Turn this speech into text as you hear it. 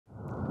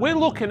We're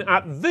looking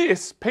at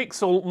this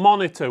piXL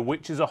monitor,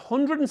 which is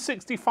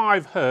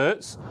 165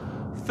 Hz,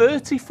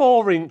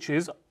 34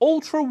 inches,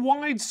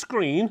 ultra-wide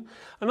screen,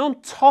 and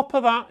on top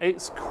of that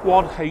it's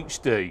Quad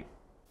HD.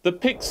 The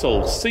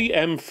piXL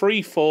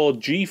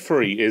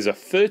CM34G3 is a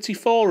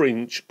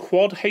 34-inch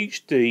Quad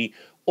HD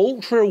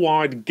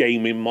ultra-wide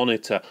gaming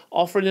monitor,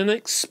 offering an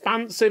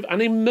expansive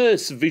and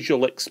immersive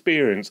visual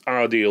experience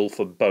ideal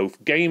for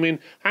both gaming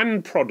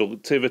and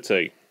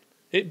productivity.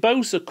 It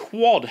boasts a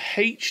Quad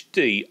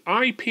HD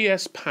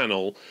IPS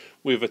panel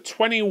with a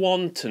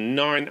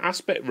 21:9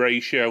 aspect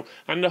ratio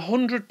and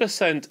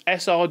 100%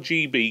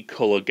 sRGB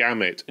colour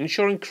gamut,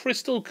 ensuring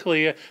crystal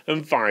clear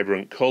and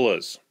vibrant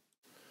colours.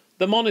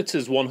 The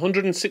monitor's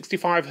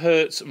 165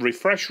 Hz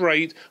refresh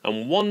rate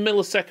and 1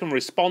 millisecond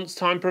response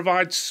time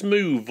provide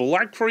smooth,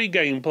 lag-free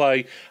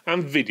gameplay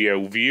and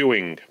video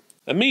viewing.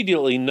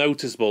 Immediately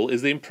noticeable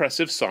is the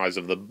impressive size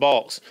of the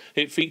box.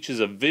 It features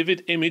a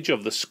vivid image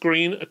of the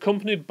screen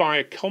accompanied by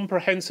a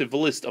comprehensive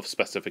list of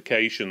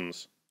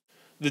specifications.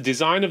 The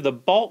design of the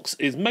box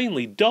is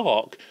mainly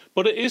dark,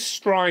 but it is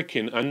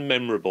striking and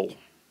memorable.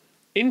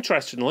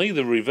 Interestingly,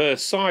 the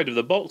reverse side of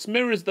the box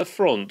mirrors the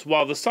front,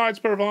 while the sides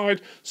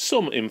provide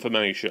some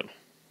information.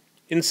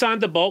 Inside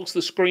the box,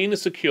 the screen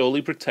is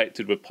securely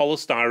protected with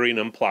polystyrene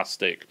and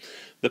plastic.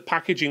 The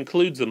package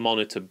includes the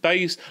monitor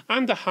base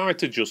and a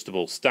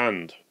height-adjustable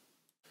stand.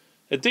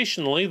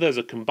 Additionally, there's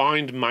a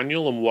combined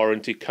manual and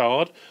warranty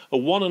card, a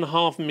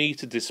 1.5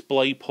 meter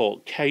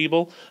DisplayPort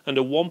cable, and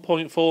a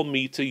 1.4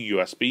 meter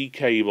USB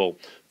cable.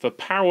 For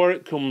power,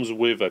 it comes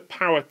with a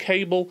power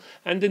cable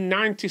and a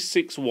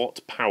 96 watt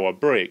power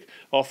brick,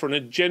 offering a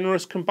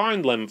generous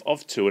combined length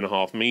of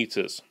 2.5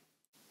 meters.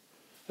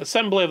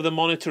 Assembly of the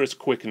monitor is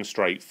quick and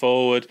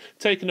straightforward,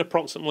 taking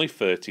approximately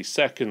 30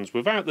 seconds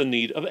without the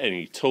need of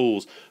any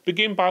tools.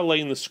 Begin by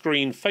laying the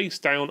screen face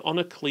down on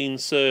a clean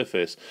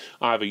surface.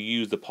 Either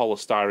use the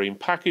polystyrene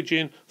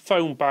packaging,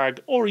 foam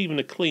bag, or even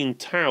a clean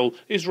towel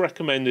is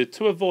recommended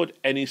to avoid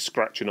any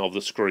scratching of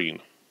the screen.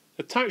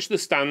 Attach the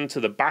stand to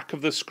the back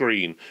of the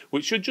screen,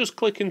 which should just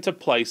click into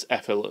place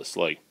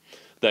effortlessly.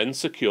 Then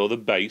secure the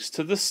base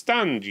to the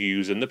stand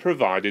using the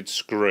provided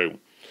screw.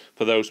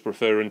 For those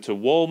preferring to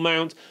wall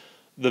mount,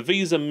 the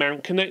VESA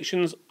mount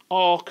connections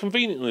are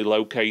conveniently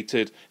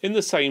located in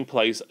the same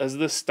place as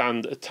the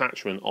stand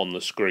attachment on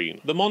the screen.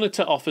 The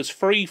monitor offers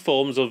 3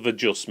 forms of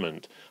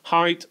adjustment: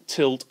 height,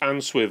 tilt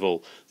and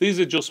swivel. These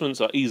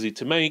adjustments are easy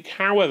to make,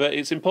 however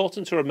it's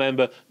important to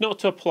remember not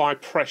to apply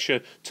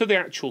pressure to the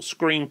actual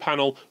screen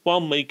panel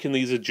while making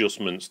these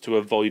adjustments to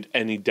avoid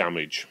any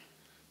damage.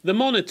 The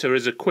monitor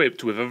is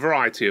equipped with a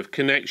variety of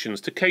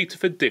connections to cater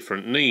for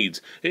different needs.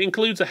 It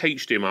includes a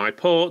HDMI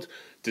port,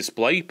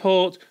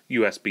 DisplayPort,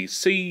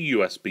 USB-C,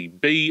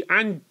 USB-B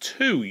and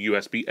 2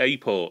 USB-A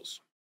ports.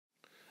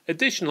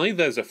 Additionally,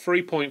 there's a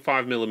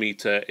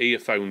 3.5mm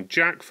earphone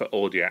jack for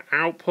audio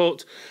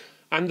output,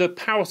 and the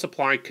power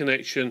supply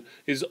connection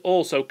is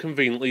also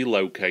conveniently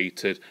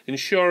located,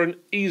 ensuring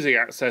easy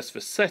access for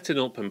setting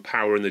up and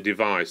powering the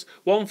device.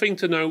 One thing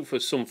to note: for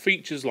some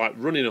features like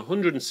running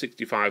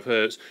 165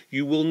 Hz,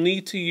 you will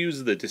need to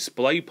use the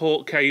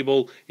DisplayPort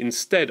cable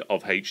instead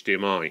of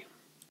HDMI.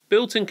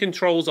 Built-in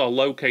controls are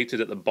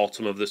located at the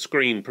bottom of the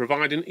screen,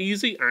 providing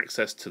easy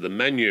access to the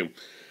menu.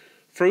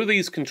 Through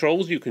these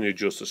controls you can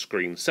adjust the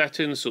screen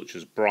settings such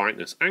as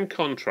brightness and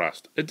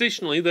contrast.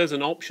 Additionally, there's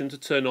an option to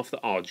turn off the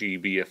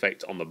RGB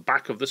effect on the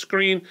back of the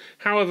screen.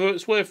 However,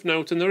 it's worth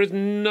noting there is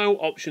no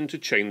option to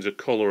change the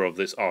colour of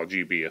this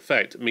RGB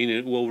effect, meaning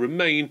it will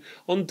remain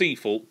on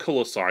default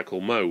colour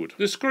cycle mode.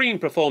 The screen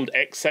performed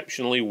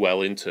exceptionally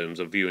well in terms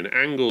of viewing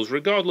angles,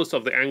 regardless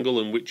of the angle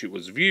in which it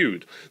was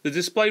viewed. The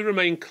display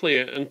remained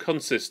clear and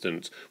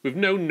consistent, with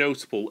no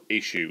notable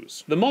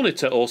issues. The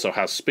monitor also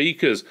has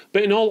speakers,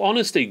 but in all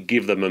honesty,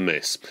 give them a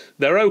miss.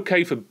 They're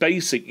okay for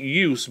basic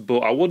use,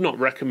 but I would not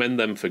recommend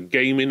them for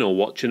gaming or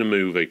watching a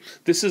movie.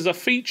 This is a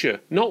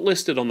feature not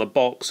listed on the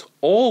box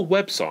or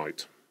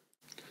website.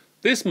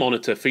 This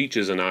monitor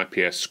features an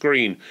IPS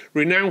screen,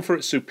 renowned for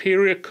its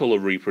superior colour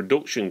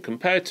reproduction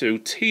compared to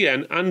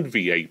TN and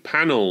V8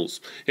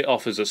 panels. It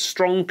offers a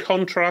strong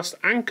contrast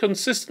and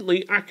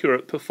consistently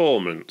accurate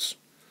performance.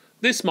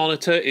 This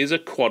monitor is a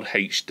Quad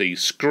HD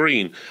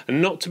screen,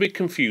 and not to be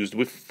confused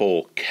with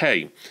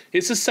 4K.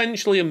 It's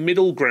essentially a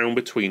middle ground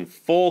between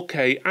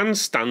 4K and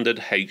standard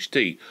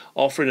HD,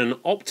 offering an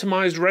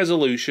optimised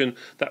resolution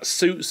that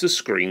suits the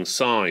screen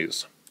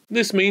size.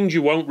 This means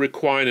you won't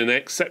require an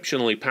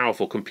exceptionally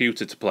powerful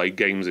computer to play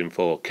games in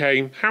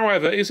 4K.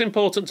 However, it's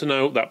important to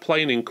note that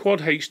playing in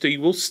Quad HD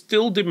will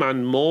still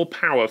demand more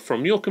power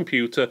from your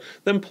computer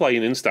than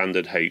playing in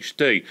standard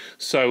HD,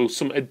 so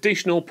some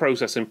additional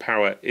processing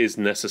power is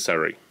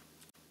necessary.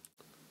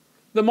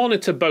 The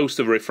monitor boasts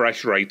a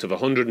refresh rate of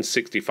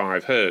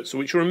 165 Hz,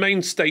 which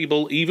remains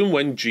stable even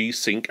when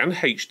G-Sync and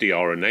HD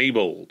are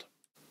enabled.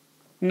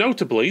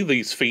 Notably,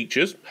 these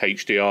features,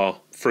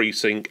 HDR,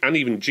 FreeSync and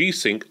even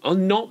G-Sync, are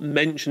not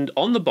mentioned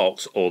on the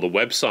box or the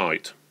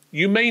website.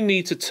 You may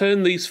need to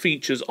turn these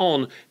features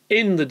on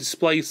in the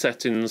display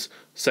settings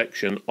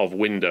section of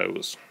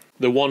Windows.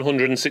 The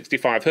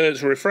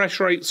 165Hz refresh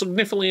rate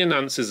significantly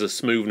enhances the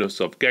smoothness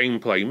of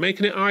gameplay,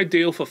 making it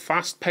ideal for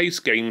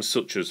fast-paced games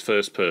such as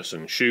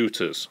first-person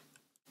shooters.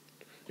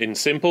 In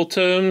simple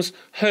terms,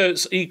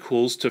 Hertz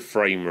equals to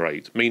frame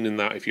rate, meaning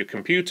that if your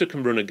computer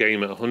can run a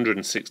game at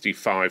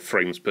 165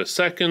 frames per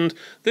second,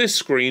 this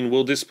screen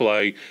will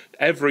display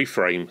every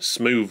frame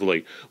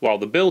smoothly. While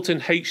the built-in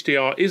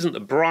HDR isn't the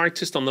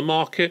brightest on the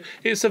market,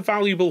 it's a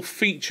valuable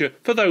feature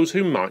for those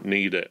who might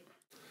need it.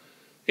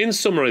 In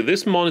summary,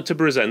 this monitor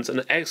presents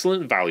an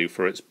excellent value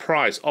for its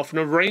price,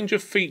 offering a range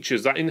of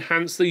features that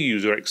enhance the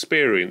user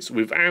experience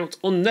without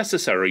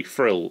unnecessary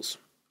frills.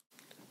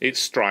 Its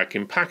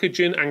striking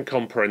packaging and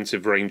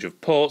comprehensive range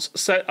of ports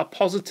set a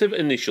positive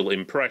initial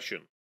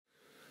impression.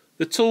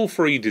 The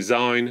tool-free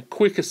design,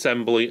 quick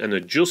assembly and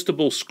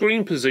adjustable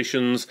screen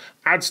positions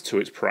adds to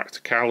its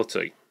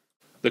practicality.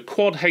 The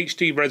Quad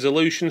HD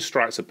resolution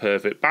strikes a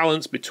perfect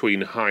balance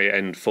between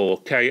high-end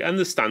 4K and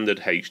the standard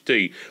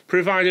HD,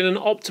 providing an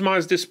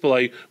optimized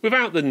display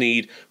without the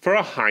need for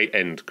a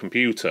high-end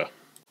computer.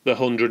 The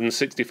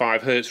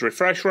 165Hz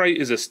refresh rate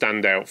is a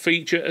standout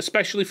feature,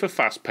 especially for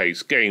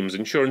fast-paced games,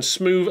 ensuring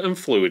smooth and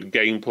fluid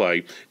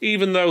gameplay.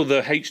 Even though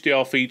the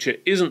HDR feature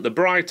isn't the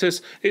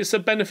brightest, it's a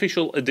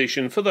beneficial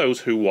addition for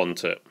those who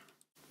want it.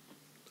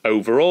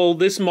 Overall,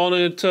 this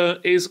monitor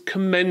is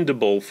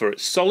commendable for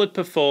its solid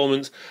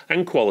performance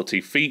and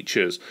quality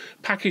features,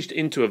 packaged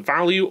into a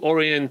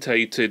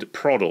value-orientated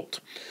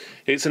product.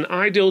 It's an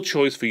ideal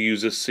choice for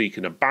users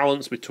seeking a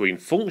balance between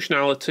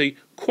functionality,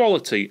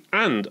 quality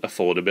and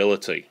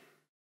affordability.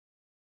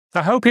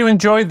 I hope you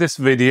enjoyed this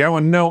video,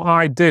 and know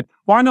I did.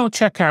 Why not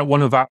check out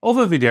one of our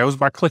other videos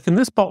by clicking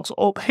this box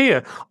up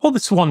here, or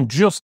this one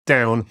just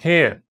down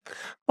here.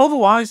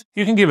 Otherwise,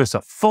 you can give us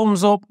a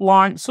thumbs up,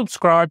 like,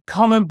 subscribe,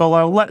 comment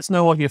below, let us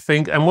know what you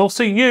think, and we'll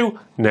see you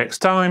next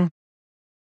time.